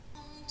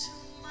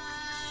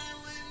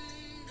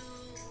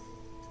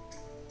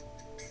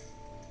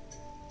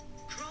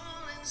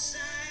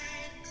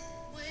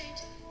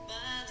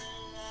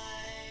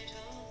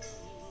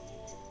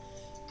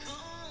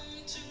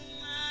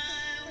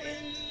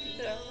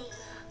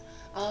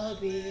I'll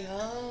be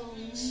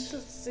home so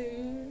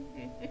soon.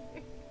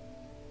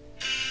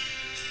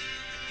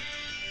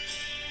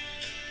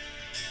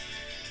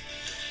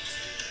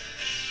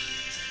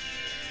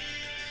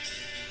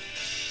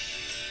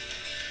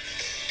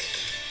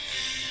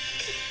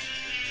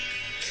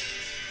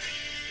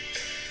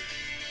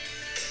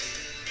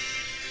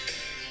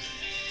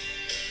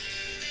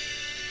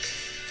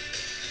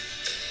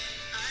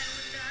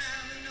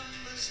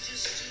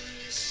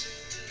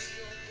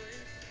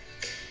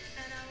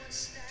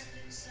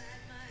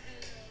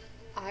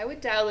 I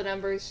would dial the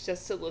numbers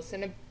just to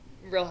listen to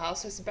Real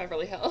Housewives of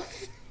Beverly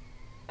Hills.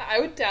 I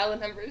would dial the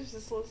numbers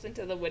just to listen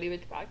to the Witty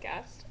Witch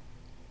podcast.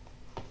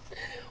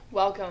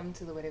 Welcome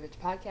to the Witty Witch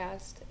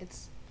podcast.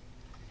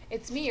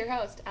 It's me, your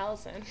host,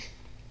 Allison.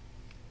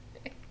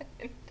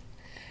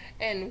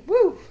 and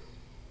woo!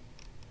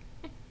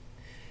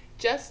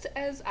 Just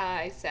as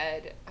I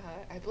said,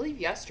 I believe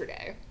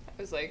yesterday,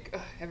 I was like,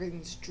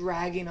 everything's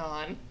dragging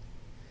on.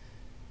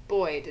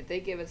 Boy, did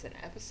they give us an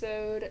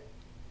episode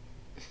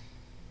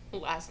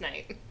last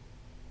night.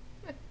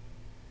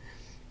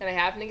 And I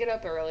happened to get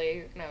up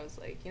early, and I was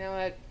like, you know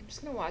what, I'm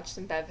just gonna watch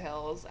some Bev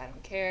Hills. I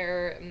don't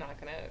care. I'm not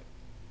gonna,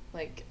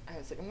 I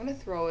was like, I'm gonna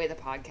throw away the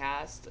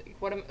podcast. Like,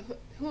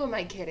 who am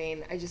I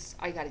kidding?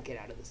 I gotta get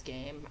out of this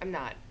game. I'm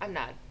not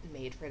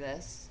made for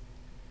this.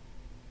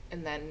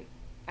 And then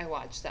I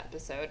watched the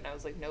episode, and I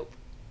was like, nope,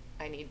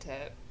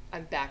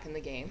 I'm back in the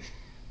game.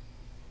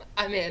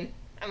 I'm in.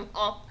 I'm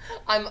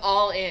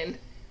all in.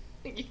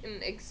 You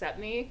can accept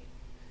me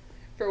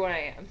for what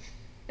I am.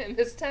 And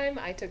this time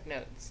I took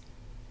notes.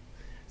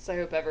 So I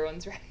hope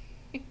everyone's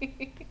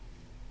ready.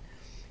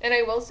 And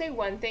I will say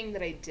one thing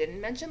that I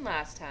didn't mention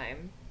last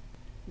time,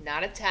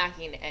 not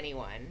attacking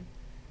anyone,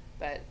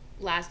 but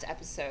last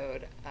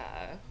episode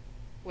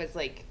was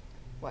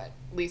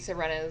Lisa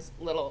Rinna's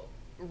little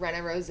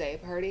Rinna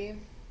Rosé party,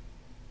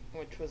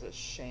 which was a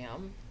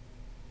sham.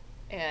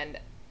 And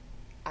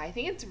I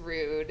think it's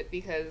rude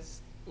because,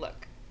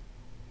 look,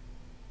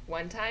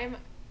 one time,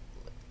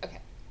 okay,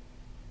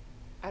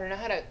 I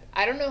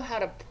don't know how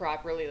to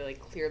properly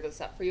clear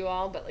this up for you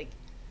all, but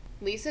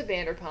Lisa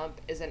Vanderpump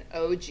is an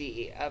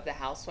OG of the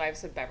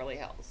Housewives of Beverly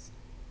Hills.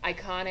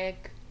 Iconic.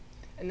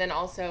 And then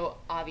also,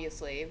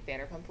 obviously,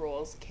 Vanderpump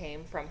Rules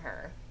came from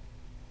her.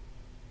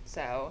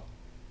 So,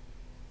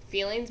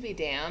 feelings be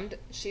damned,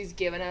 she's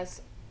given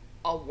us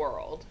a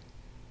world.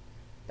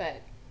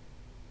 But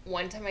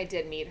one time I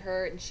did meet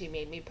her, and she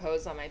made me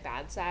pose on my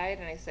bad side,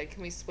 and I said,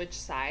 can we switch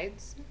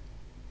sides?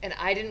 And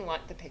I didn't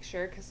want the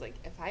picture, because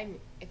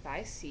if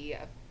I see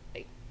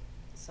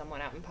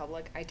someone out in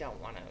public, I don't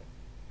want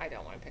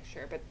a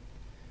picture. But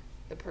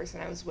the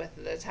person I was with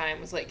at the time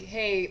was like,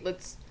 hey,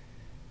 let's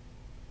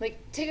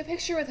take a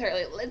picture with her,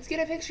 let's get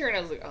a picture. And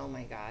I was like, oh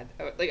my god,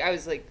 I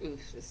was like,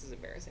 oof, this is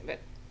embarrassing. But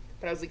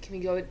I was like, can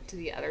we go to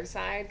the other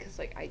side, because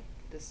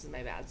this is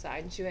my bad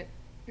side? And she went,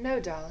 no,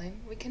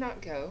 darling, we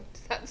cannot go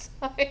to that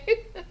side.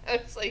 I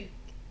was like,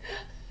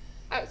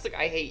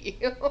 I hate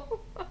you.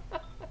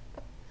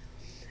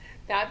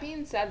 That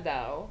being said,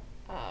 though,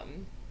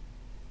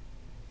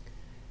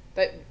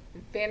 but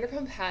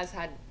Vanderpump has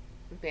had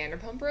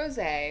Vanderpump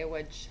Rosé,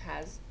 which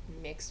has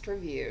mixed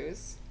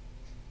reviews.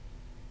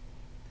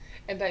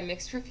 And by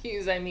mixed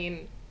reviews, I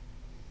mean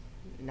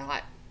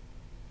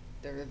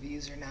the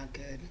reviews are not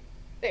good.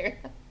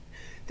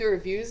 The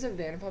reviews of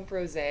Vanderpump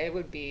Rosé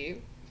would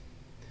be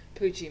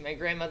Poochie, my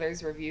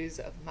grandmother's reviews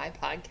of my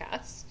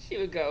podcast. She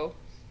would go,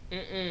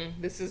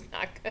 this is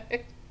not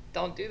good.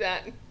 Don't do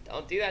that.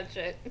 Don't do that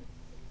shit.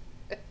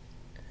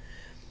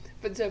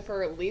 But so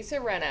for Lisa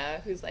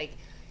Rinna, who's like,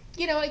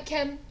 you know what,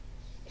 Kim?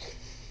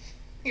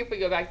 If we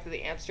go back to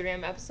the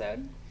Amsterdam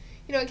episode,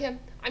 you know what,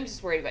 Kim? I'm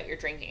just worried about your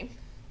drinking.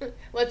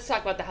 Let's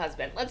talk about the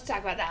husband.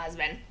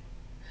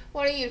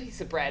 Why don't you eat a piece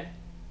of bread?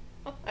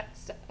 All that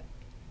stuff.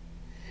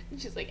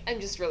 And she's like, I'm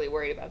just really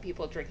worried about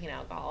people drinking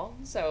alcohol.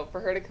 So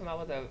for her to come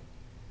out with a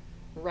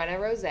Rinna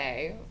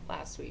Rosé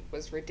last week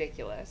was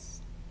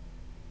ridiculous.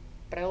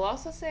 But I will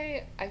also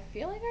say, I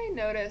feel like I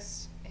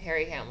noticed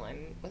Harry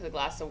Hamlin with a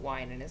glass of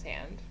wine in his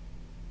hand.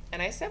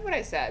 And I said what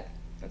I said.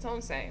 That's all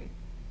I'm saying.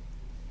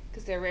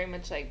 Because they're very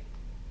much like,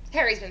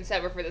 Harry's been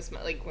sober for this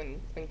month. Like when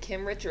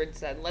Kim Richards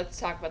said, let's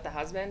talk about the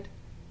husband.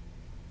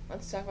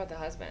 Let's talk about the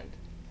husband.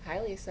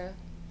 Hi, Lisa.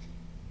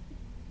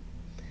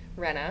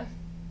 Rinna.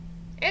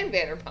 And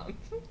Vanderpump.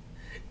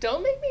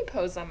 Don't make me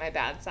pose on my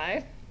bad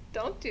side.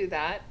 Don't do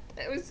that.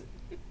 It was...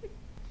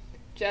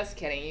 Just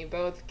kidding. You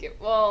both get...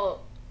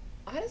 Well,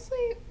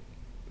 honestly,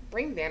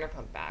 bring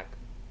Vanderpump back.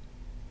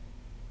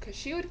 Because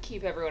she would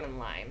keep everyone in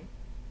line.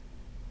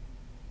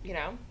 You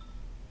know?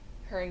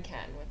 Her and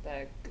Ken with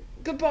the...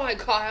 Goodbye,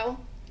 Kyle!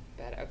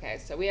 But, okay,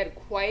 so we had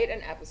quite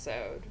an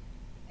episode.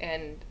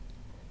 And...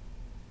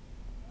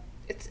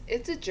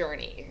 It's a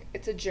journey.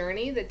 It's a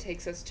journey that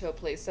takes us to a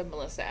place of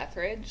Melissa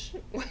Etheridge,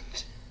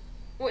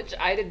 which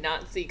I did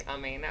not see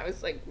coming. I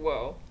was like,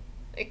 whoa.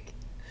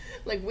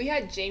 Like we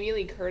had Jamie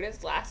Lee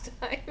Curtis last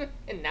time,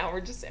 and now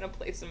we're just in a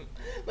place of,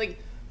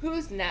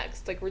 who's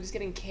next? We're just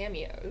getting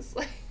cameos.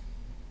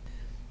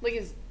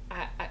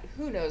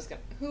 who knows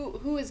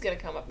who is gonna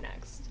come up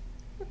next?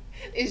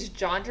 Is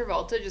John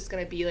Travolta just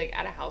gonna be like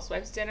at a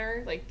housewives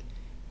dinner, like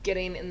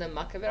getting in the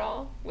muck of it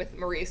all with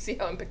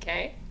Mauricio and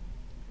Piqué?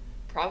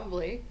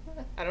 Probably.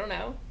 I don't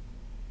know.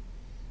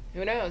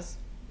 Who knows?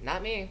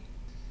 Not me.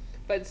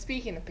 But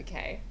speaking of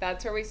Piqué,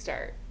 that's where we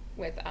start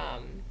with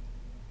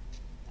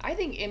I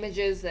think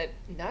images that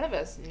none of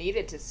us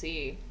needed to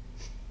see.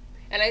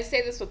 And I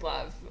say this with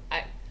love.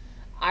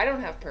 I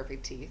don't have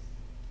perfect teeth.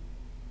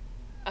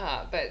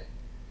 But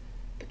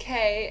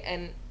Piqué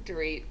and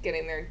Dorit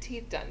getting their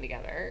teeth done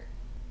together,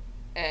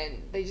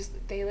 and I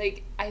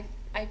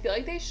feel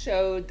like they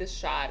showed the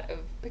shot of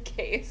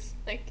Piqué's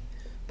like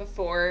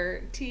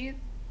before teeth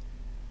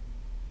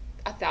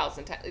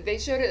 1,000 times. They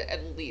showed it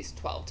at least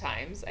 12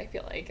 times, I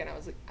feel like, and I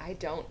was like, I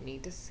don't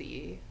need to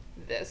see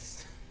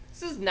this.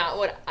 This is not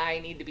what I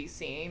need to be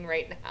seeing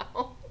right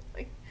now.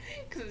 Like,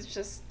 because it's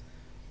just,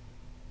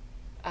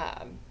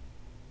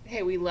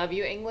 hey, we love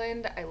you,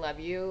 England. I love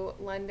you,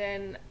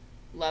 London.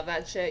 Love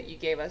that shit. You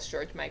gave us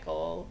George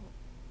Michael,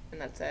 and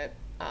that's it.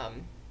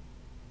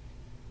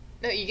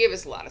 No, you gave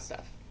us a lot of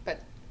stuff,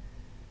 but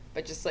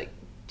just like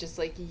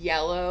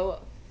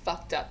yellow,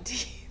 fucked up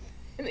teeth.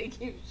 And they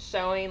keep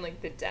showing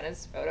like the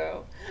dentist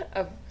photo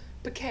of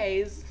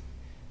Piqué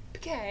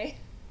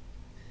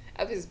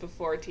of his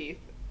before teeth.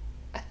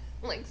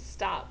 Like,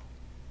 stop.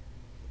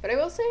 But I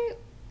will say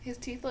his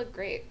teeth look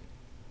great.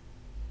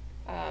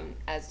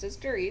 As does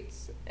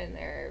Dorit's, and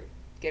they're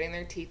getting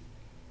their teeth,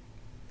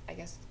 I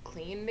guess,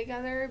 clean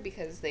together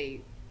because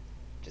they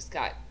just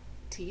got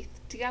teeth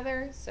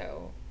together.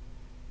 So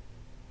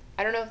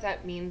I don't know if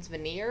that means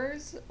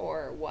veneers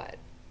or what.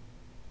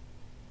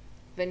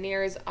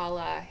 Veneers a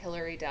la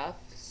Hilary Duff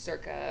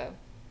circa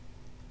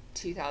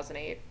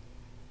 2008.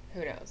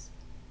 Who knows?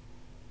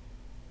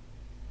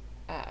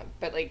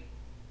 But like,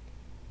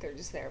 they're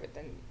just there. But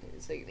then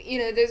it's like,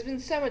 there's been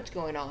so much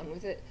going on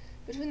with it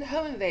between the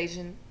home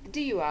invasion, the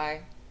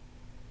DUI,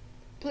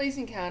 police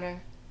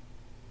encounter,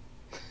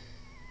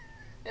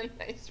 and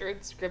I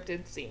wrote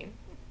scripted scene.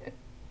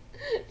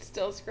 It's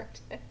still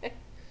scripted.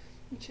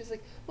 And she was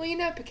like, well,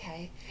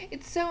 Piqué,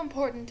 it's so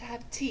important to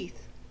have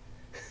teeth.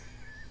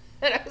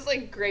 And I was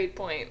like, great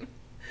point.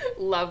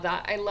 Love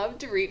that. I love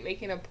Dorit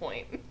making a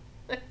point.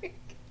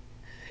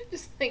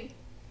 Just like,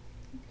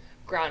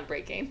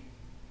 groundbreaking.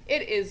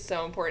 It is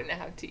so important to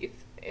have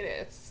teeth.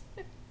 It is.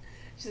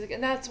 She's like,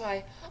 and that's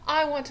why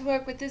I want to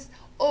work with this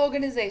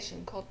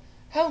organization called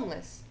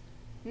Homeless,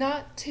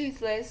 Not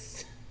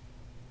Toothless.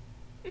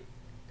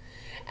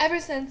 Ever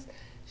since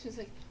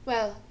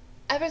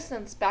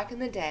back in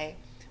the day,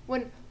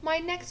 when my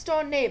next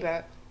door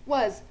neighbor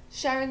was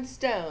Sharon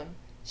Stone,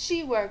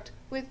 she worked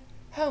with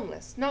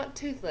Homeless, Not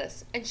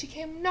Toothless, and she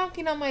came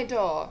knocking on my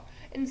door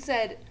and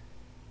said,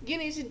 you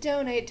need to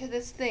donate to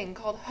this thing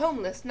called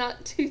Homeless,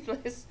 Not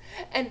Toothless.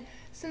 And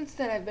since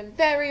then I've been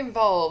very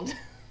involved.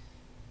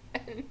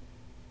 and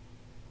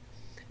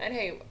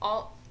hey,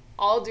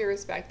 all due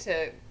respect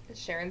to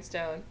Sharon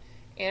Stone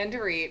and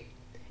Dorit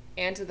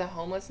and to the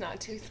Homeless, Not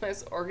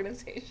Toothless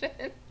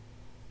organization.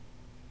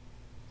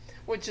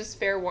 Which is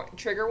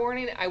trigger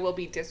warning, I will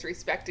be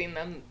disrespecting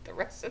them the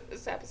rest of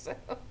this episode.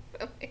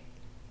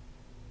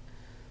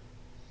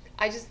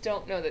 I just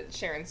don't know that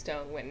Sharon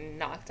Stone went and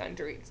knocked on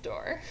Dorit's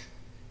door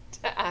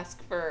to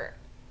ask for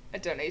a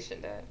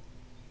donation to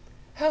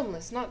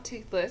Homeless, Not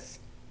Toothless.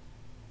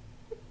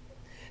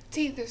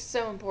 Teeth are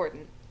so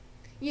important.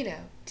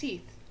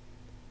 Teeth.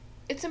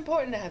 It's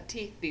important to have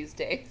teeth these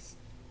days.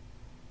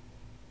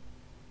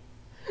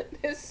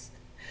 This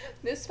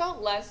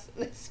felt like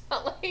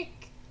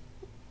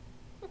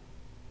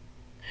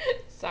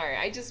sorry,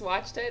 I just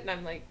watched it and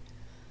I'm like,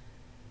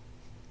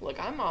 look,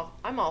 I'm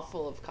all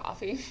full of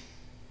coffee.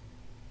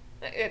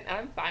 And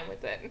I'm fine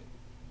with it.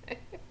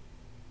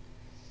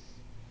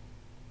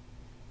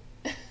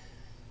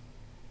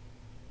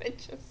 It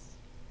just,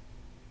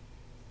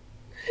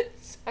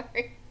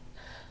 sorry.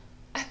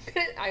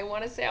 I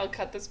want to say I'll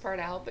cut this part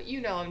out, but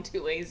I'm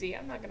too lazy.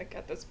 I'm not gonna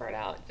cut this part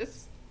out.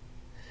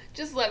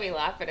 Just let me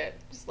laugh at it.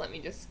 Just let me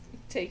just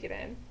take it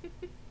in.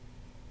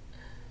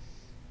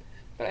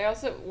 But I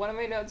also, one of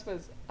my notes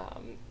was,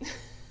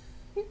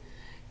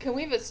 can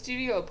we have a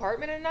studio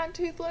apartment and Not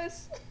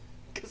Toothless?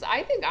 Because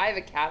I think I have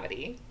a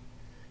cavity,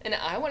 and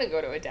I want to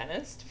go to a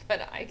dentist,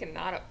 but I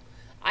cannot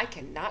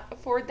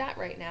afford that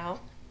right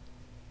now.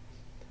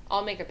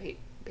 I'll make a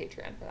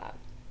Patreon for that.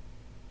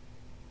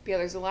 But yeah,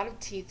 there's a lot of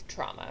teeth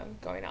trauma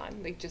going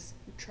on, like just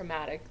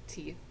traumatic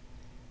teeth.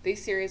 They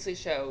seriously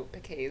show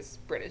Piqué's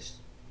British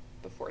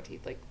before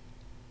teeth, like,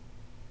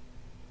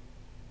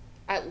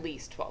 at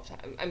least 12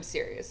 times. I'm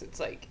serious. It's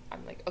like,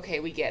 I'm like, okay,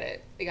 we get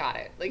it. We got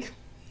it. Like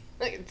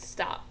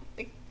stop.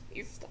 Like,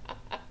 please stop.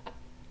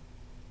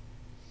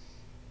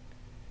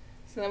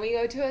 So then we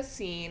go to a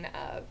scene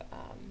of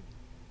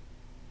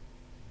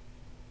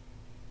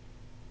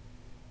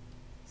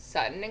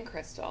Sutton and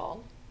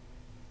Crystal.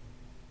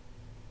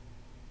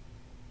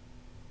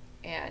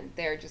 And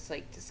they're just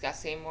like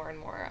discussing more and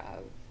more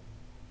of,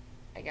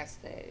 I guess,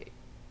 the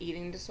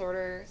eating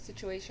disorder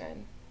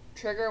situation.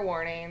 Trigger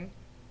warning.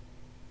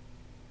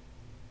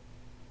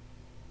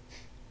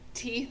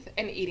 teeth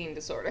and eating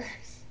disorders.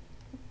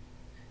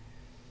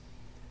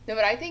 No,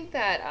 but I think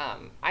that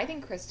I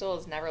think Crystal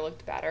has never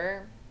looked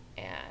better,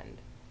 and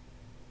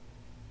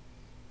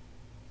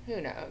who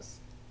knows.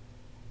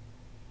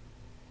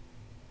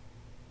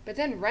 But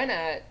then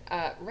Rena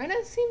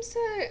seems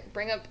to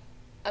bring up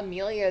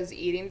Amelia's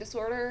eating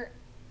disorder,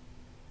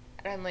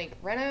 and I'm like,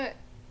 Rena,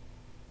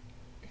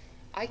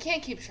 I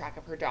can't keep track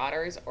of her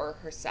daughters or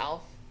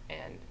herself,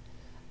 and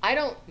I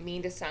don't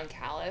mean to sound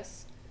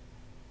callous,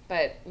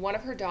 but one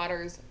of her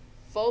daughters,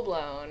 full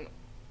blown,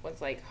 was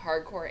like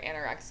hardcore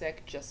anorexic,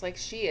 just like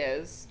she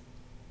is.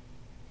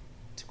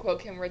 To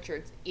quote Kim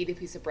Richards, eat a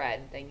piece of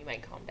bread, then you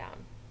might calm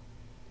down.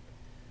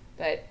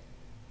 But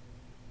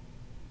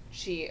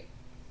she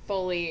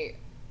fully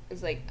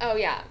is like, oh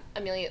yeah,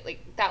 Amelia,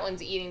 like that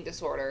one's eating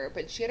disorder.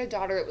 But she had a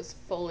daughter that was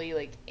fully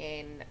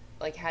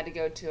like had to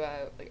go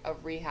to a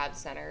rehab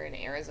center in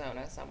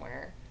Arizona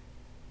somewhere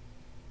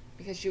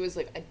because she was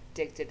like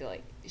addicted to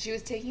she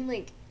was taking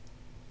like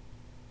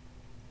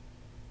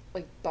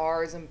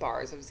bars and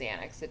bars of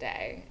Xanax a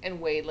day and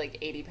weighed like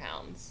 80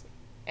 pounds.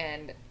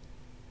 And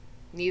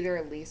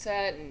neither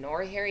Lisa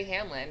nor Harry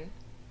Hamlin,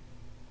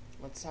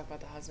 let's talk about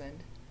the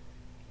husband,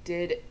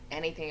 did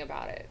anything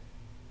about it.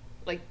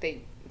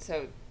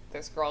 So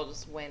this girl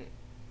just went,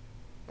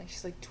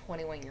 she's like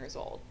 21 years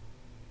old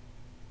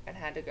and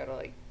had to go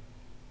to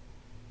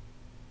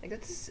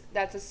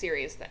that's a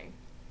serious thing.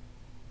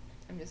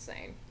 I'm just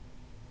saying.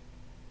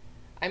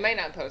 I might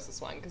not post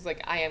this one because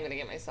I am going to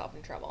get myself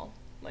in trouble.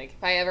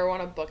 If I ever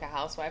want to book a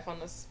housewife on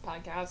this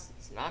podcast,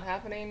 it's not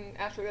happening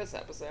after this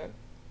episode.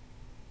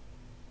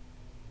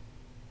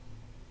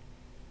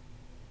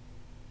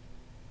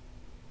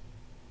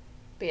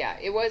 But yeah,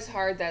 it was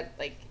hard that,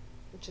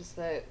 just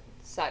the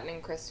Sutton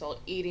and Crystal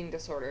eating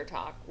disorder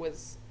talk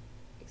was,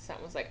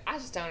 Sutton was like, I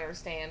just don't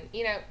understand.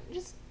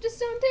 Just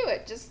don't do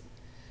it. Just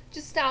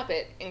stop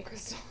it. And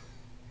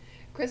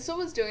Crystal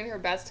was doing her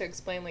best to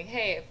explain,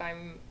 hey, if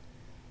I'm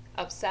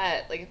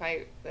upset,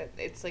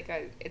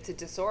 it's a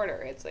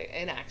disorder, it's like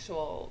an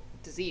actual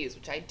disease,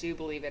 which I do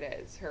believe it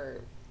is.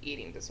 Her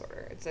eating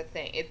disorder, it's a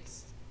thing,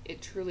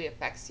 it truly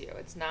affects you.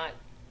 It's not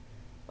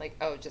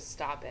oh, just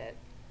stop it.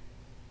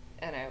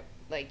 And I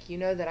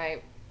that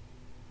I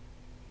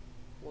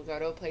will go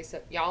to a place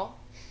that y'all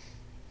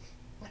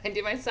when I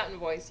do my Sutton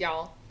voice,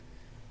 y'all,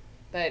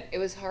 but it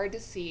was hard to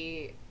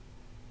see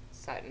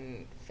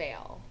Sutton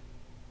fail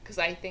because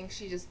I think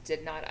she just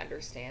did not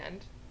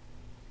understand.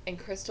 And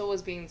Crystal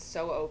was being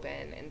so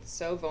open and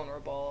so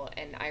vulnerable,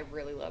 and I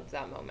really loved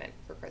that moment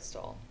for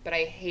Crystal. But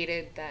I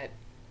hated that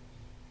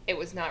it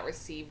was not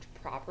received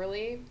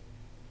properly,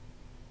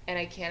 and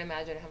I can't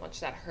imagine how much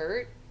that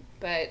hurt,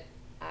 but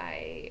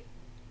I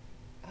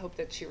hope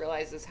that she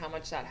realizes how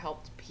much that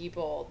helped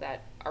people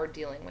that are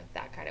dealing with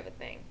that kind of a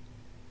thing.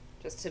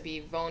 Just to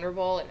be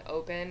vulnerable and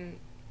open,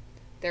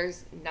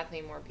 there's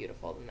nothing more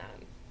beautiful than that.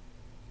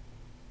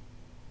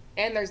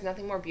 And there's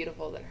nothing more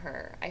beautiful than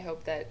her. I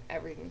hope that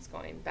everything's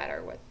going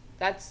better with...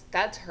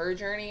 That's her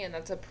journey, and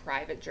that's a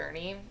private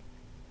journey.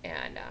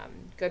 And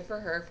good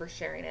for her for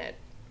sharing it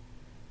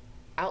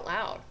out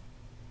loud.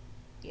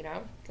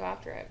 Go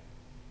after it.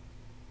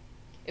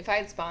 If I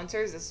had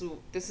sponsors,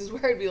 this is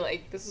where I'd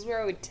be this is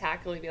where I would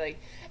tactfully be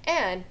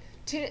and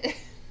to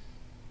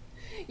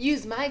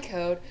use the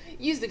code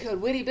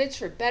WittyBitch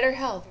for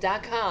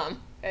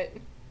BetterHealth.com.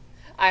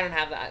 I don't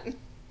have that.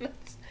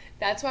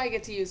 That's why I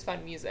get to use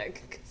fun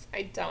music, because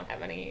I don't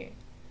have any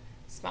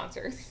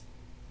sponsors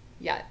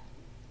yet.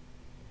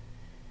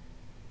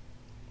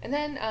 And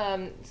then,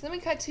 so then we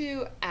cut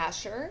to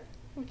Asher,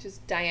 which is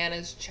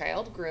Diana's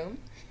child groom.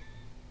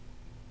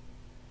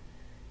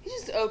 He's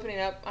just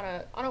opening up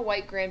on a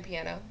white grand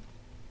piano,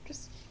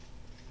 just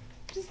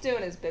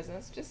doing his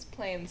business, just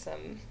playing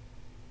some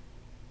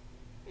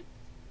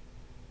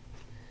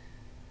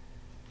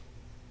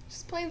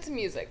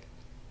music.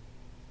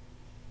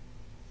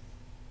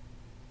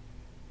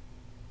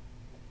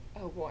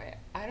 Oh boy,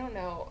 I don't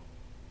know.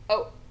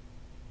 Oh,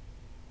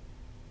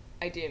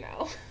 I do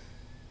know.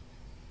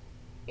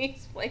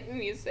 He's playing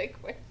music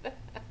with that.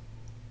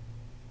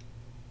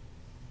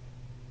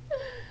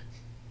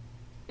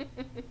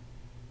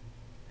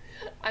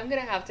 I'm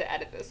gonna have to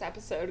edit this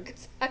episode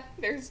because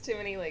there's too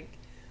many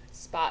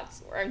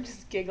spots where I'm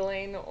just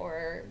giggling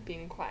or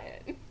being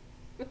quiet.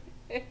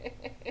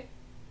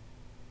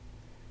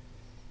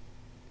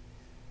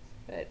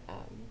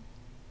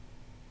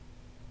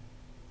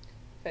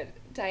 But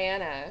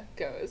Diana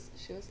she goes,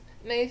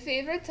 my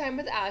favorite time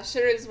with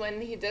Asher is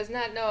when he does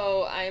not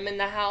know I'm in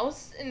the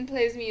house and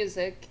plays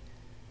music.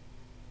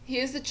 He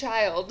is a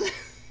child.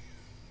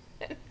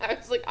 And I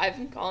was I've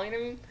been calling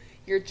him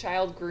your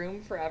child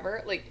groom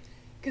forever.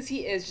 Because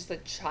he is just a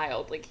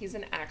child. He's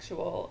an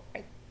actual...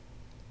 I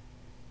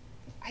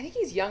think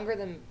he's younger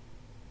than...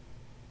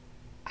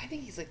 I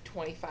think he's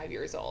 25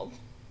 years old.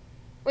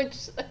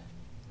 Which...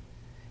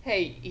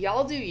 Hey,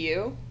 y'all do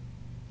you.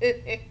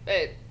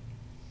 But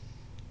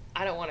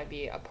I don't want to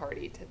be a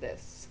party to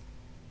this.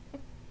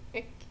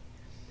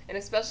 And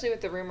especially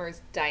with the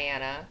rumors,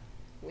 Diana,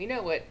 we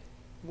know what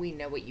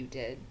you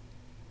did.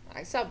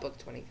 I saw Book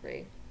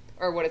 23.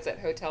 Or what is it?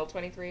 Hotel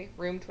 23?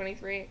 Room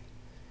 23?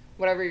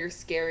 Whatever your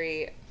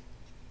scary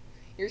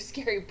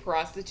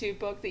prostitute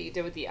book that you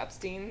did with the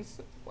Epsteins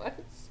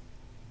was.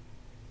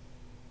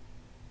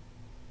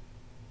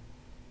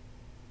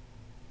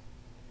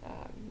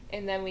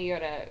 And then we go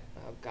to,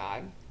 oh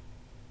God.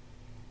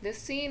 This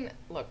scene,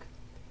 look,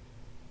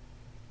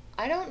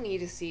 I don't need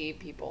to see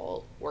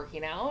people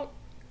working out.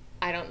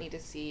 I don't need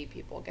to see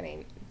people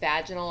getting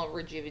vaginal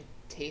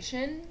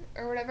rejuvenation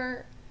or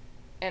whatever.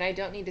 And I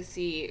don't need to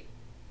see,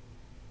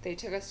 they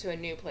took us to a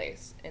new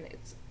place and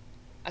it's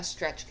a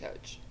stretch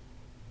coach.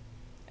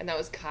 And that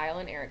was Kyle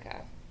and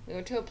Erica. We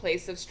went to a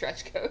place of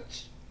stretch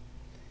coach.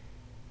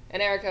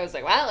 And Erica was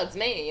like, well, it's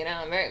me,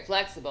 I'm very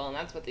flexible, and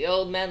that's what the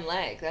old men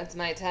like. That's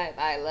my type.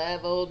 I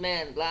love old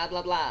men, blah,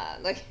 blah, blah.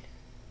 Like,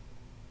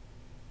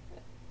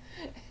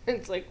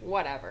 it's like,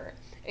 whatever.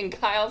 And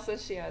Kyle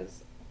says she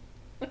has,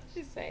 what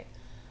did she say?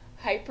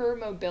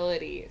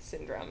 Hypermobility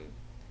syndrome.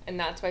 And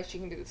that's why she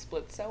can do the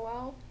splits so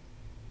well.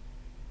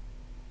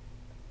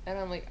 And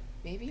I'm like,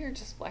 maybe you're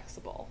just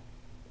flexible.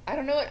 I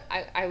don't know what,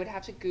 I would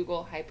have to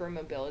Google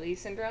hypermobility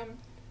syndrome.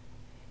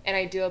 And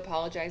I do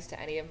apologize to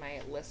any of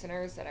my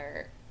listeners that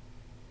are,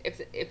 if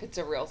it's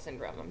a real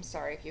syndrome, I'm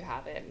sorry if you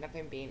have it and if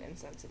I'm being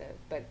insensitive,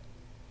 but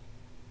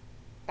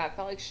that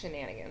felt like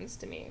shenanigans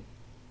to me.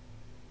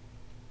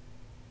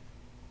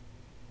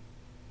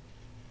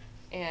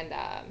 And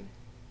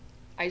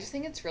I just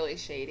think it's really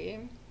shady.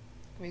 Can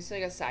we just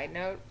like a side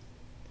note?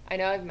 I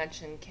know I've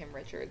mentioned Kim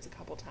Richards a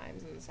couple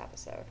times in this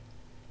episode.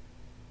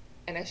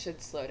 And I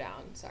should slow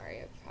down.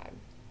 Sorry, I've had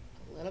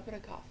a little bit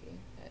of coffee.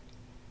 But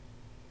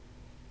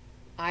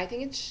I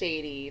think it's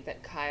shady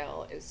that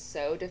Kyle is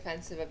so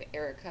defensive of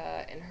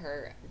Erica and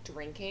her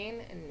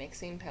drinking and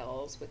mixing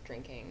pills with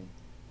drinking.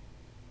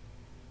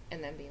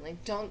 And then being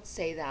like, don't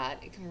say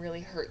that. It can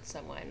really hurt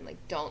someone. Like,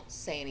 don't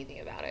say anything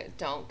about it.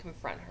 Don't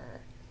confront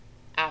her.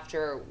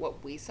 After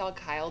what we saw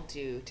Kyle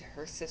do to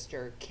her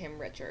sister, Kim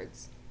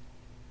Richards.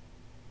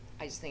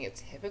 I just think it's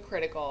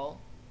hypocritical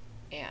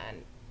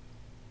and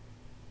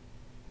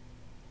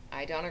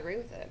I don't agree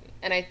with it.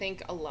 And I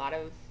think a lot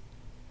of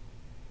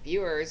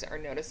viewers are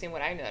noticing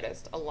what I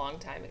noticed a long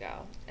time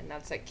ago. And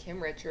that's that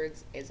Kim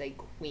Richards is a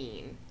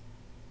queen.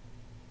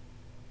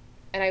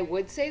 And I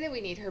would say that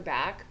we need her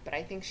back, but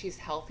I think she's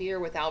healthier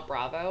without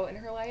Bravo in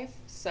her life.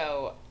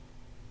 So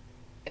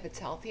if it's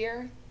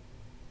healthier,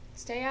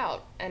 stay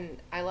out. And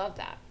I love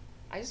that.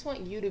 I just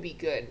want you to be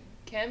good.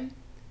 Kim,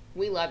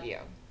 we love you.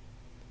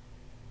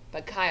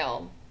 But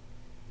Kyle,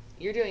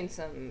 you're doing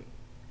some...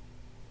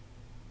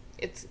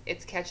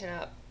 It's catching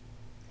up.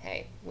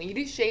 Hey, when you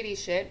do shady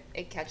shit,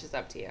 it catches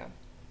up to you.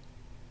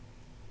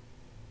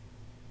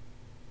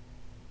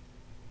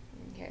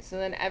 Okay, so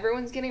then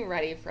everyone's getting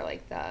ready for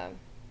like the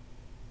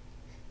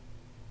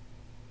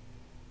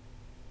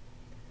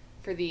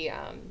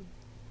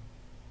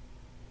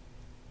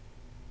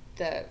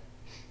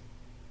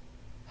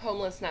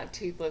homeless not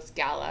toothless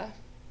gala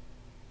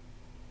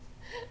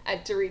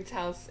at Dorit's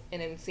house in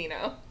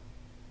Encino.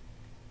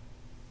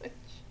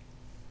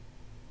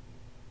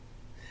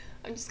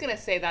 I'm just gonna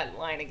say that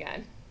line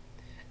again.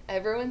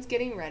 Everyone's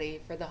getting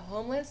ready for the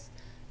homeless,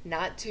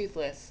 not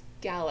toothless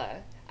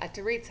gala at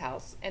Dorit's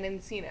house in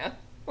Encino.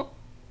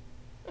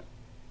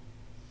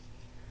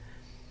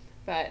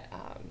 But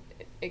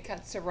it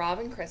cuts to Rob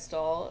and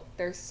Crystal.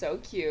 They're so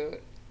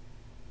cute.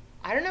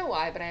 I don't know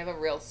why, but I have a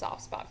real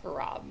soft spot for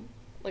Rob.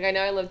 Like, I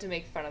know I love to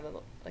make fun of them.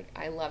 Like,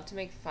 I love to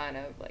make fun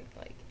of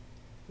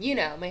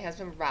my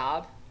husband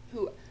Rob,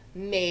 who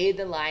made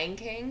The Lion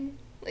King,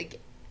 like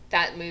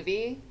that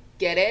movie.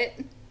 Get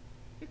it?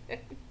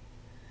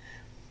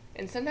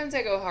 And sometimes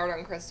I go hard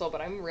on Crystal, but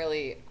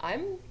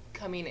I'm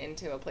coming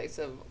into a place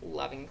of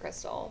loving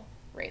Crystal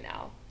right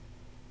now.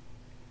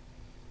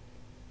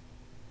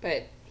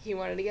 But he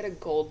wanted to get a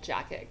gold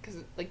jacket because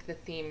like the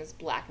theme is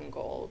black and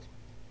gold,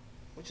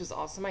 which was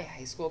also my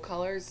high school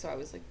colors. So I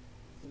was like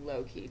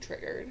low-key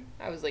triggered.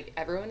 I was like,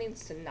 everyone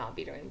needs to not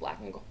be doing black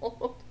and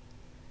gold.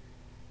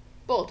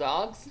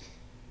 Bulldogs.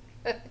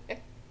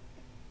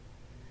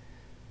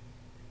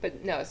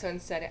 But no, so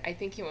instead, I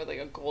think he went with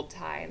like a gold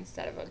tie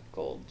instead of a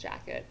gold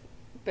jacket.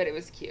 But it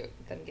was cute,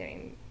 them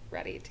getting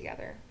ready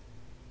together.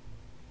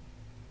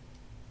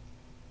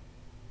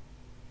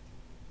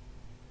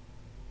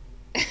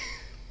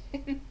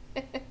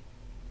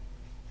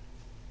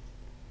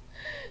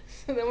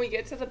 So then we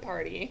get to the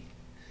party.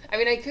 I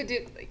mean, I could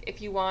do, like,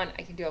 if you want,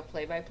 I can do a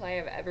play-by-play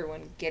of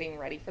everyone getting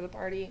ready for the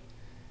party.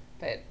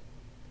 But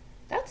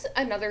that's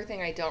another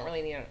thing I don't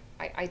really need.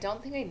 I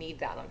don't think I need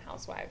that on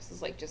Housewives.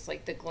 Is like just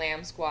like the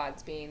glam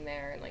squads being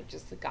there and like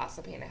just the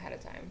gossiping ahead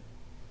of time.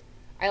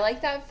 I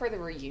like that for the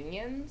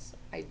reunions.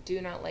 I do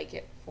not like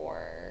it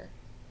for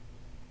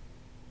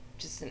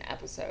just an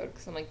episode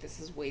because I'm like,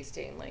 this is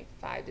wasting like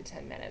 5 to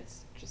 10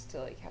 minutes just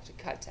to like have to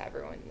cut to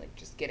everyone like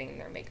just getting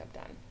their makeup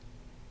done.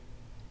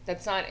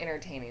 That's not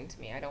entertaining to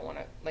me. I don't want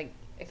to, like,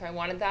 if I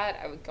wanted that,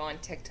 I would go on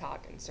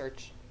TikTok and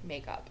search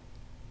makeup.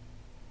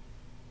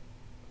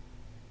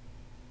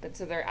 But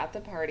so they're at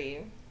the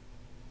party,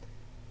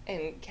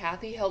 and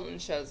Kathy Hilton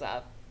shows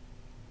up,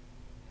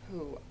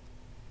 who,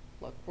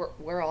 look,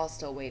 we're all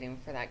still waiting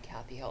for that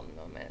Kathy Hilton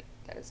moment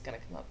that is going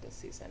to come up this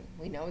season.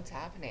 We know it's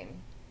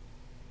happening.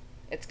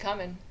 It's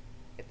coming.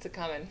 It's a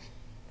coming.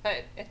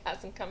 But it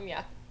hasn't come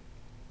yet.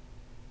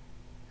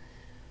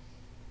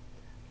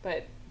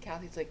 But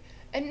Kathy's like,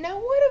 and now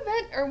what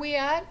event are we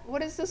at?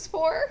 What is this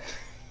for?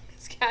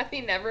 Because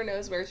Kathy never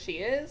knows where she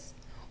is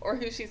or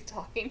who she's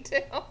talking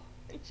to.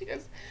 And she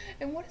goes,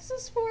 and what is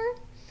this for?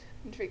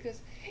 And Drake goes,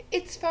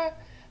 it's for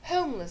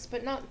homeless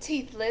but not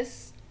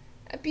teethless.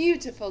 A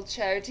beautiful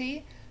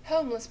charity.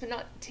 Homeless but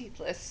not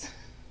teethless.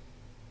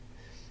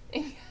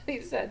 And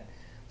Kathy said,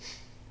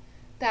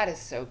 that is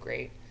so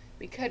great.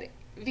 Because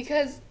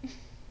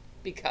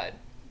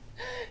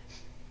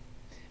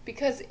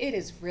it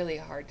is really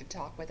hard to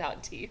talk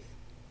without teeth.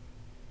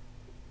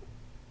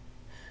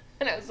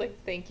 And I was like,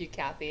 thank you,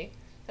 Kathy.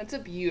 That's a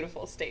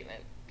beautiful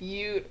statement.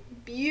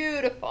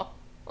 Beautiful.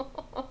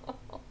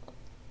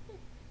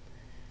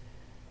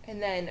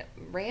 And then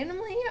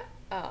randomly,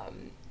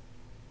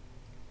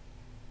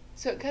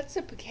 so it cuts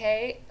to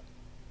Piqué.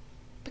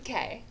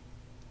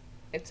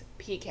 It's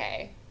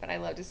PK, but I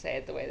love to say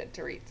it the way that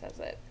Dorit says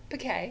it.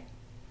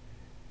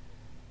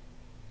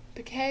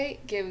 Piqué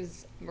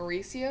gives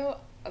Mauricio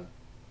a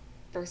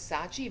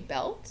Versace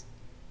belt,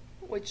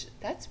 which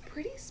that's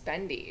pretty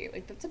spendy.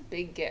 Like, that's a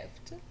big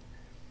gift.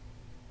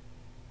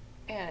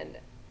 And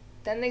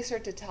then they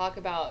start to talk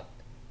about,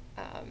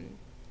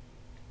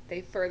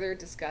 they further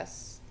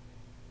discuss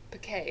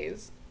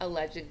Piqué's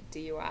alleged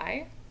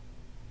DUI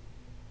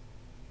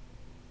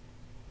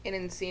in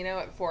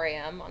Encino at 4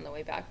 a.m. on the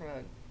way back from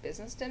a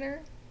business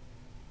dinner.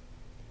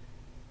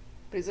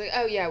 But he's like,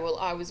 oh yeah, well,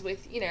 I was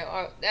with,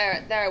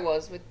 there I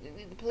was, with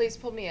the police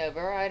pulled me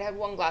over. I'd had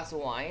one glass of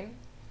wine.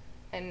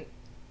 And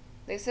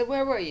they said,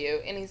 where were you?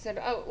 And he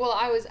said, oh, well,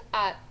 I was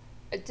at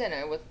a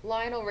dinner with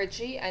Lionel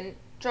Richie and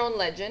John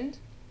Legend.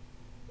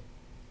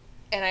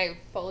 And I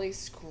fully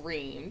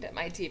screamed at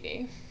my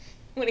TV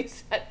when he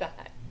said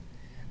that.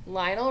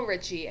 Lionel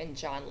Richie and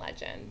John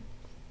Legend.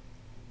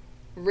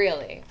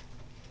 Really?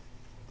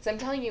 So I'm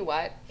telling you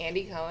what,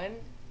 Andy Cohen,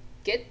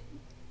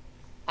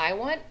 I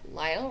want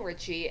Lionel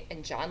Richie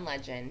and John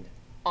Legend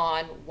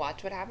on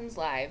Watch What Happens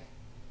Live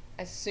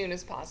as soon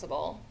as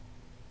possible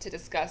to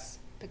discuss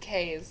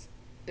Piqué's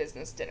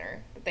business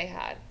dinner that they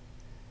had,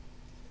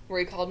 where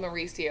he called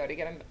Mauricio to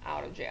get him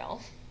out of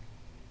jail.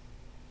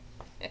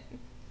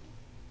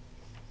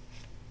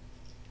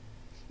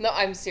 No,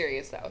 I'm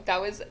serious though.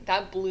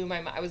 That blew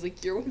my mind. I was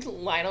like, you're with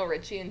Lionel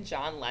Richie and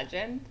John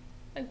Legend?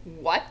 Like,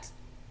 what?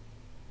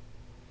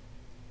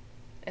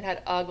 And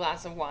had a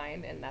glass of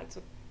wine, and that's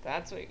what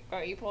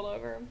got you pulled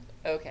over?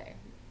 Okay,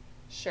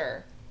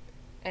 sure.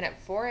 And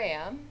at 4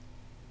 a.m.,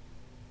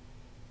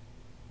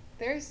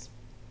 I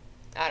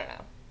don't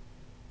know.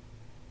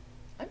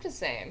 I'm just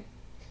saying.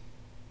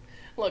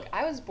 Look,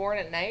 I was born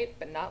at night,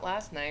 but not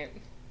last night.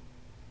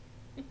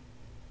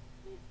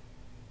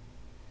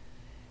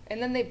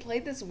 And then they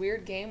played this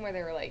weird game where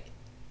they were like,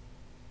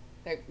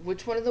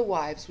 which one of the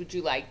wives would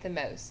you like the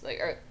most? Like,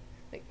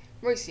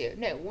 Mauricio,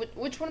 no,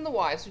 which one of the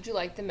wives would you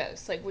like the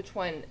most? Like, which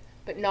one,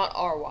 but not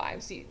our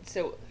wives.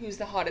 So, who's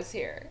the hottest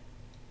here?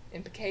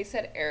 And Piqué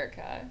said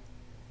Erica.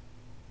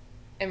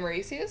 And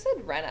Mauricio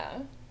said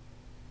Renna.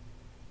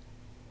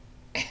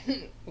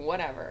 And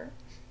whatever.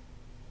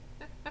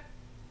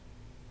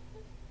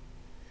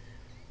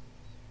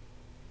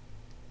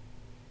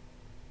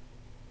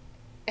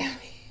 And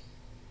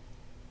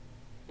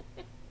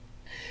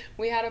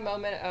we had a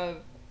moment of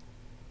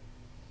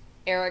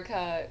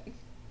Erica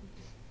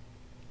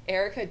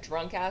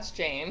drunk ass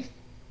Jane.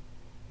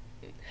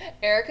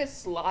 Erica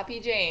sloppy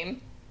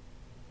Jane.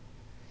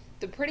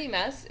 The pretty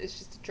mess is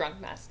just a drunk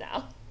mess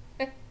now.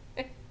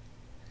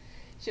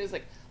 She was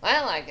like, well,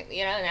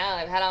 now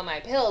I've had all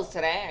my pills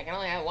today, I can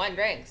only have one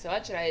drink, so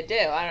what should I do?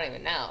 I don't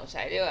even know. Should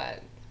I do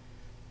it?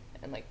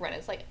 And like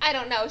Renna's like, I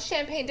don't know,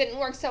 champagne didn't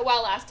work so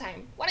well last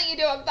time. Why don't you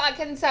do a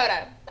vodka and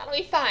soda? That'll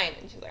be fine.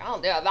 And she's like, I'll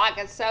do a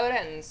vodka soda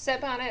and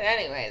sip on it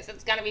anyways.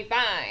 It's gonna be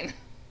fine.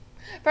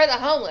 For the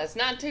homeless,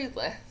 not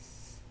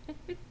toothless.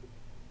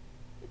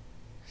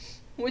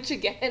 Which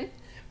again,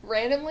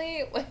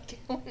 randomly, like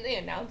when they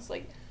announced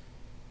like,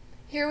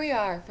 here we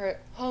are for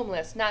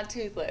homeless, not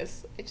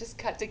toothless, it just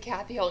cut to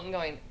Kathy Hilton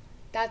going,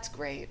 that's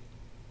great.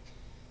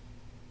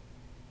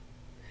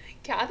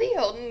 Kathy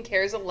Hilton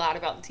cares a lot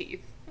about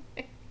teeth.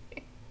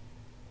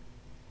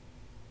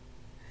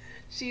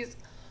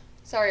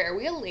 Sorry, are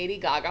we a Lady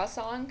Gaga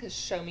song? Because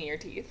show me your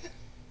teeth.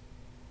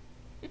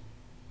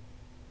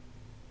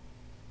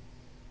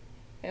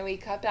 And we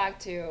cut back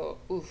to,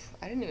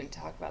 I didn't even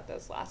talk about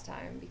this last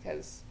time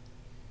because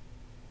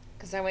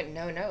I went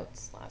no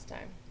notes last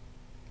time.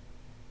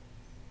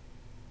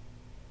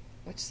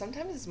 Which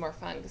sometimes is more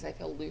fun because I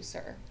feel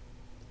looser.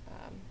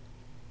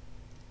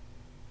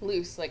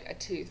 Loose, like a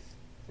tooth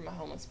from a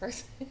homeless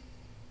person.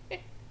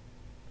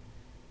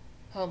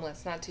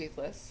 Homeless, not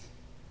toothless.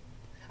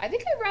 I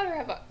think I'd rather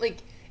have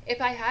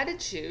if I had to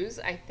choose,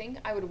 I think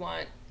I would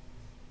want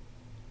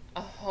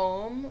a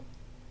home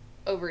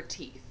over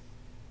teeth.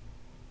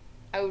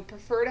 I would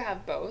prefer to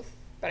have both,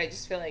 but I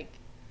just feel like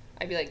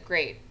I'd be like,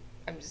 great.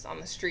 I'm just on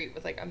the street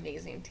with, like,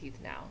 amazing teeth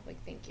now. Like,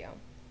 thank you.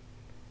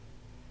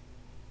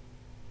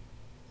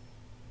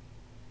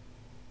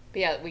 But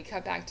yeah, we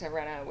cut back to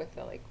Rena with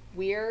the, like,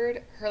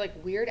 weird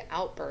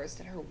outburst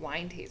at her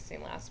wine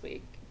tasting last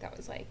week. That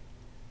was like,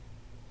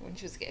 when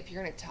she was, if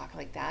you're going to talk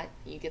like that,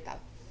 you get the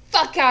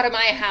fuck out of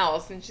my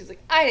house. And she's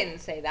like, I didn't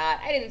say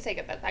that. I didn't say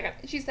that.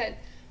 She said,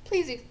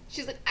 please,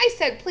 she's like, I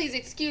said, please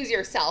excuse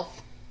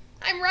yourself.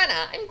 I'm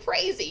Rena. I'm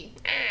crazy.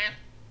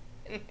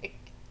 And like,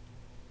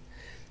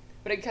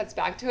 but it cuts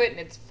back to it, and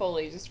it's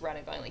fully just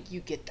Rena going like, you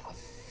get the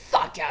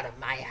fuck out of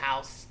my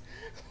house.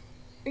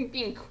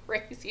 Being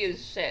crazy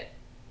as shit.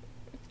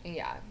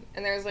 Yeah,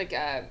 and there's like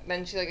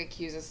then she like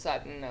accuses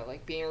Sutton of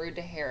like being rude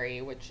to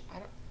Harry, which I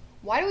don't.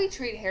 Why do we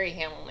treat Harry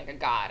Hamlin like a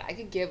god? I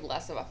could give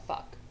less of a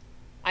fuck.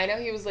 I know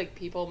he was like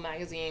People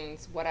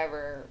magazine's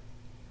whatever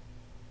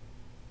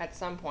at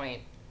some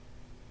point.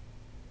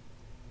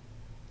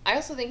 I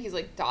also think he's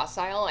like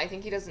docile. I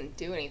think he doesn't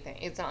do anything.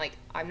 It's not like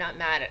I'm not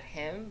mad at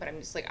him, but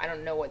I'm just like I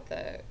don't know what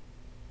the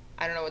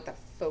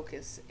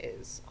focus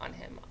is on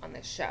him on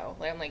this show.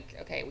 Like I'm like,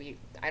 okay,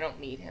 I don't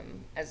need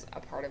him as a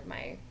part of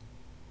my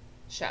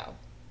show.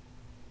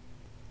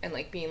 And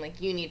like being like,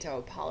 you need to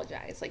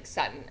apologize, like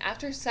Sutton,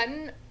 after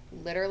Sutton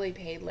literally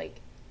paid like,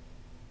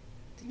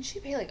 didn't she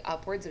pay like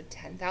upwards of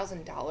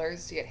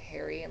 $10,000 to get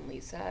Harry and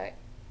Lisa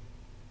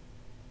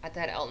at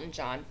that Elton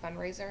John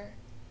fundraiser?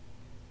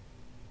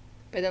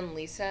 But then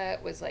Lisa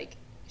was like,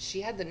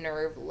 she had the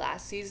nerve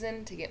last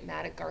season to get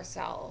mad at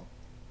Garcelle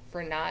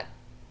for not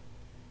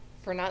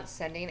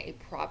sending a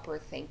proper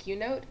thank you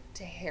note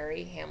to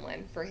Harry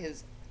Hamlin for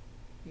his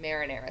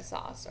marinara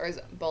sauce or his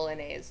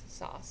bolognese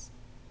sauce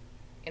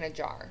in a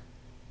jar.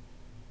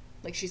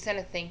 Like she sent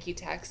a thank you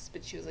text,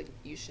 but she was like,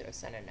 you should have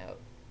sent a note.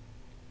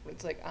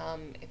 It's like,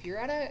 if you're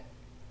at a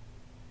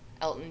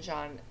Elton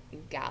John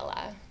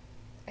gala,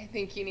 I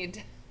think you need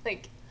to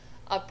like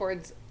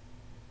upwards.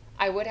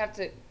 I would have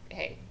to,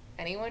 hey,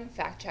 anyone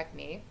fact check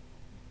me,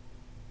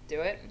 do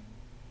it.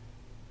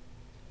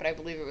 But I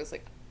believe it was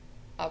like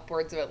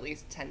upwards of at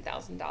least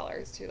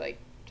 $10,000 to like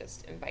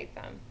just invite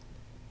them.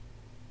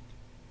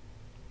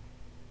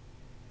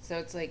 So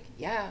it's like,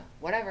 yeah,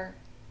 whatever.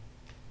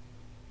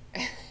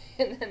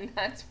 And then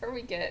that's where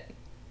we get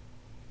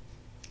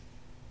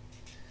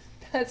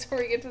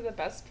to the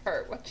best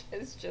part, which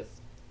is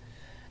just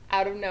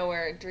out of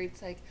nowhere,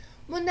 Dorit's like,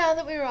 well, now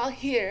that we're all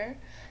here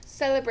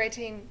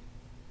celebrating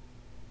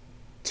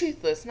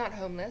toothless, not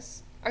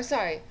homeless. Or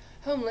sorry,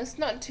 homeless,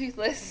 not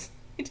toothless.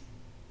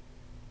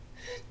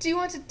 Do you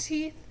want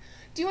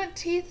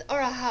teeth or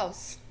a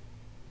house?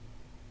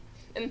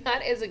 And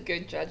that is a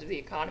good judge of the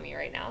economy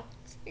right now.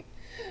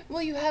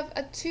 Will you have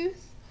a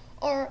tooth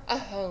or a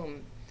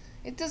home?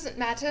 It doesn't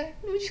matter.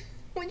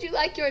 Would you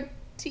like your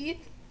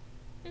teeth?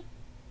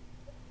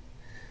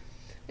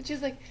 Which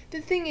is like,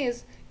 the thing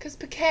is, because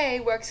Piquet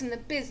works in the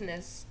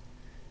business.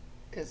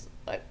 Because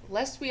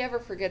lest we ever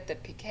forget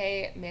that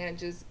Piquet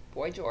manages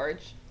Boy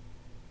George,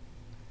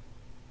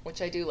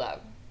 which I do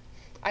love.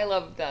 I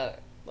love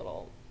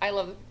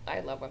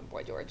when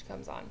Boy George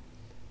comes on.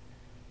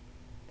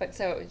 But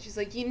so she's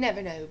like, you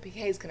never know,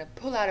 Piquet's gonna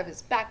pull out of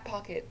his back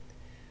pocket.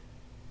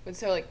 And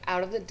so like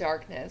out of the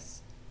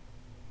darkness,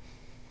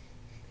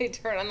 they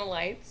turn on the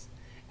lights,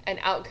 and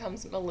out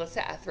comes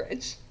Melissa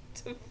Etheridge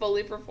to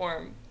fully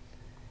perform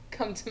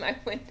Come to My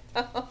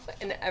Window,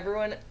 and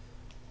everyone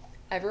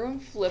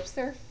flips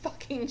their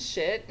fucking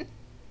shit,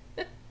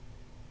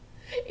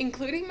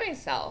 including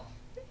myself.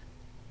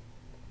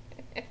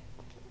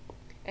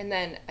 And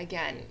then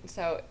again,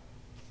 so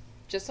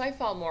just so I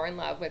fall more in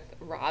love with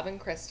Rob and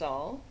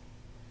Crystal,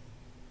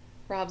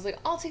 Rob's like,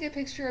 I'll take a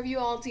picture of you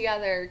all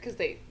together, because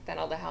then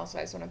all the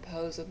housewives want to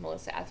pose with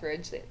Melissa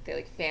Etheridge. They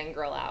like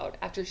fangirl out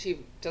after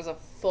she does a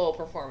full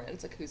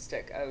performance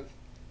acoustic of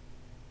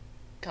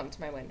Come to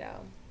My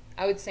Window.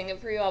 I would sing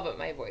it for you all, but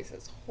my voice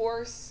is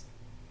hoarse,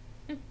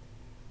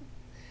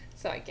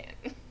 so I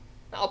can't.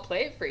 I'll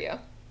play it for you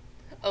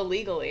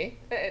illegally,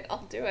 but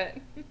I'll do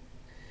it.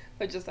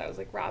 But just I was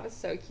like, Rob is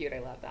so cute. I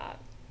love that.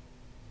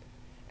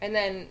 And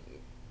then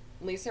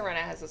Lisa Rinna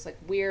has this like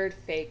weird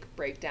fake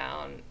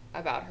breakdown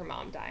about her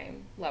mom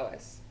dying,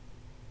 Lois.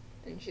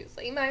 And she's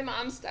like, my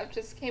mom's stuff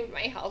just came to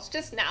my house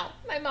just now.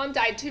 My mom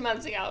died 2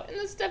 months ago, and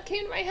this stuff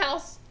came to my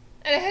house,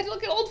 and I had to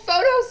look at old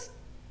photos.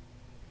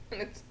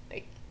 And it's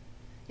like,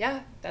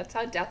 yeah, that's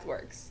how death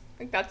works.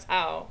 Like that's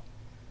how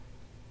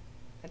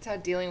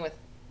dealing with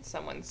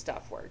someone's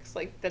stuff works.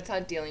 Like that's how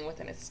dealing with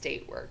an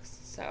estate works.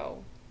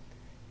 So,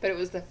 but it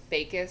was the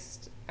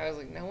fakest. I was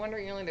like, no wonder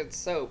you only did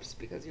soaps,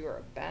 because you were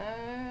a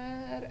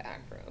bad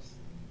actress.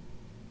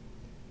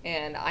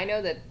 And I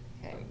know that,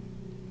 okay,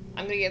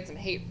 I'm going to get some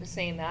hate for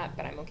saying that,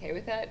 but I'm okay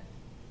with it.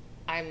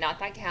 I'm not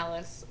that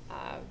callous.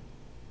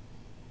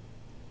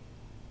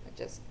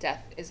 Just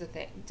death is a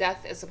thing.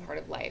 Death is a part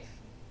of life.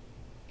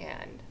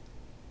 And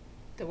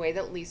the way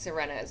that Lisa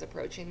Rinna is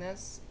approaching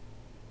this,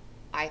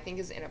 I think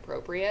is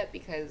inappropriate,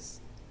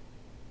 because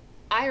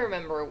I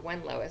remember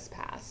when Lois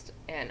passed,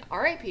 and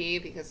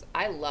RIP, because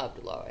I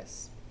loved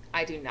Lois.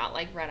 I do not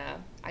like Rinna.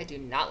 I do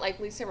not like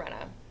Lisa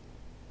Rinna.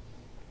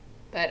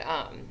 But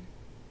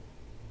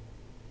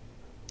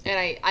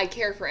and I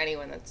care for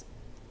anyone that's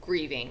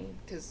grieving,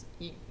 because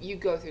you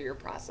go through your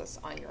process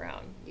on your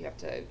own. You have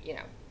to,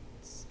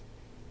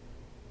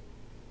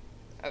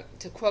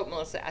 to quote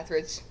Melissa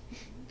Etheridge,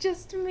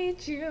 just to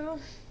meet you,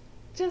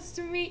 just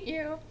to meet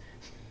you.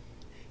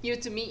 You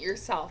have to meet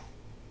yourself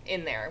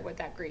in there with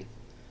that grief.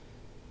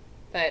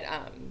 But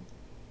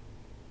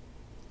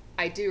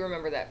I do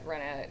remember that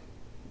Rena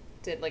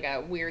did like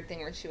a weird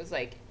thing where she was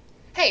like,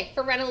 hey,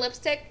 for Rena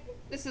Lipstick,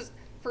 this is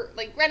for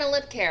like Rena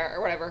Lip Care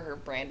or whatever her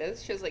brand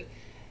is. She was like,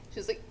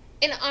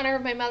 in honor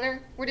of my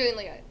mother, we're doing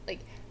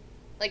like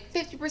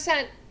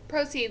 50%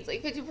 proceeds,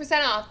 like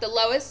 50% off the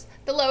lowest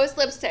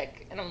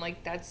lipstick. And I'm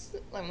like,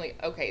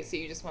 okay, so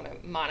you just want to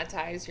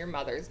monetize your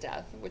mother's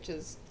death, which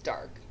is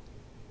dark.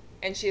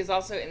 And she has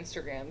also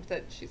Instagrammed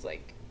that she's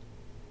like,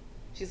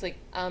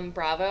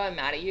 Bravo, I'm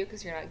mad at you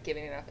because you're not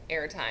giving enough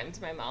airtime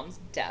to my mom's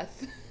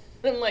death.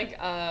 I'm like,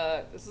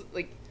 this is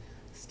like,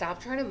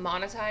 stop trying to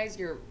monetize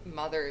your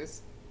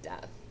mother's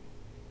death.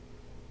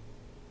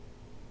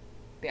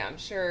 Yeah, I'm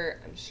sure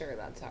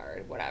that's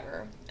hard.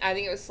 Whatever. I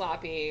think it was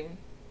sloppy.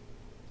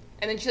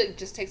 And then she like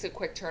just takes a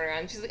quick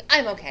turnaround. She's like,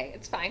 I'm okay.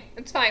 It's fine.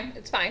 It's fine.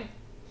 It's fine.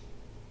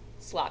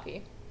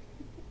 Sloppy.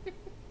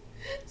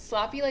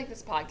 Sloppy like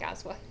this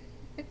podcast was.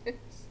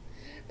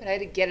 But I had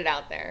to get it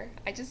out there.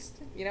 I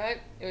just, you know what?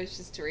 It was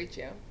just to reach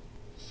you.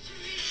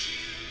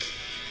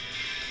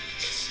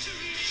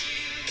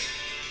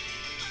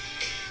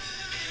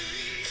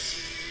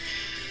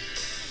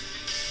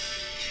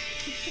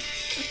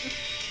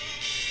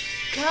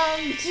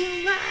 Come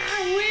to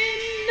my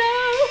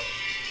window.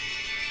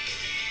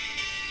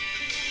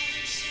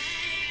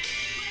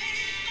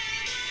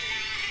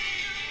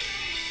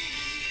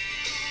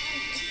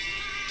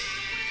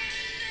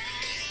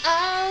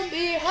 I'll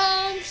be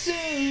home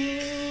soon.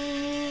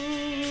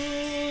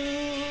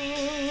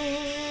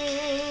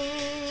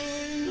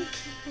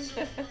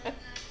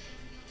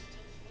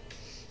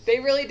 They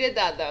really did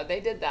that, though. They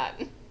did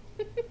that.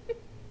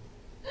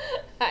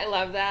 I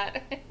love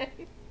that.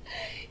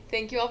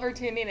 Thank you all for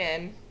tuning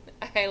in.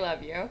 I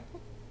love you.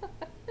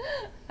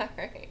 All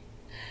right.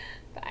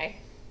 Bye.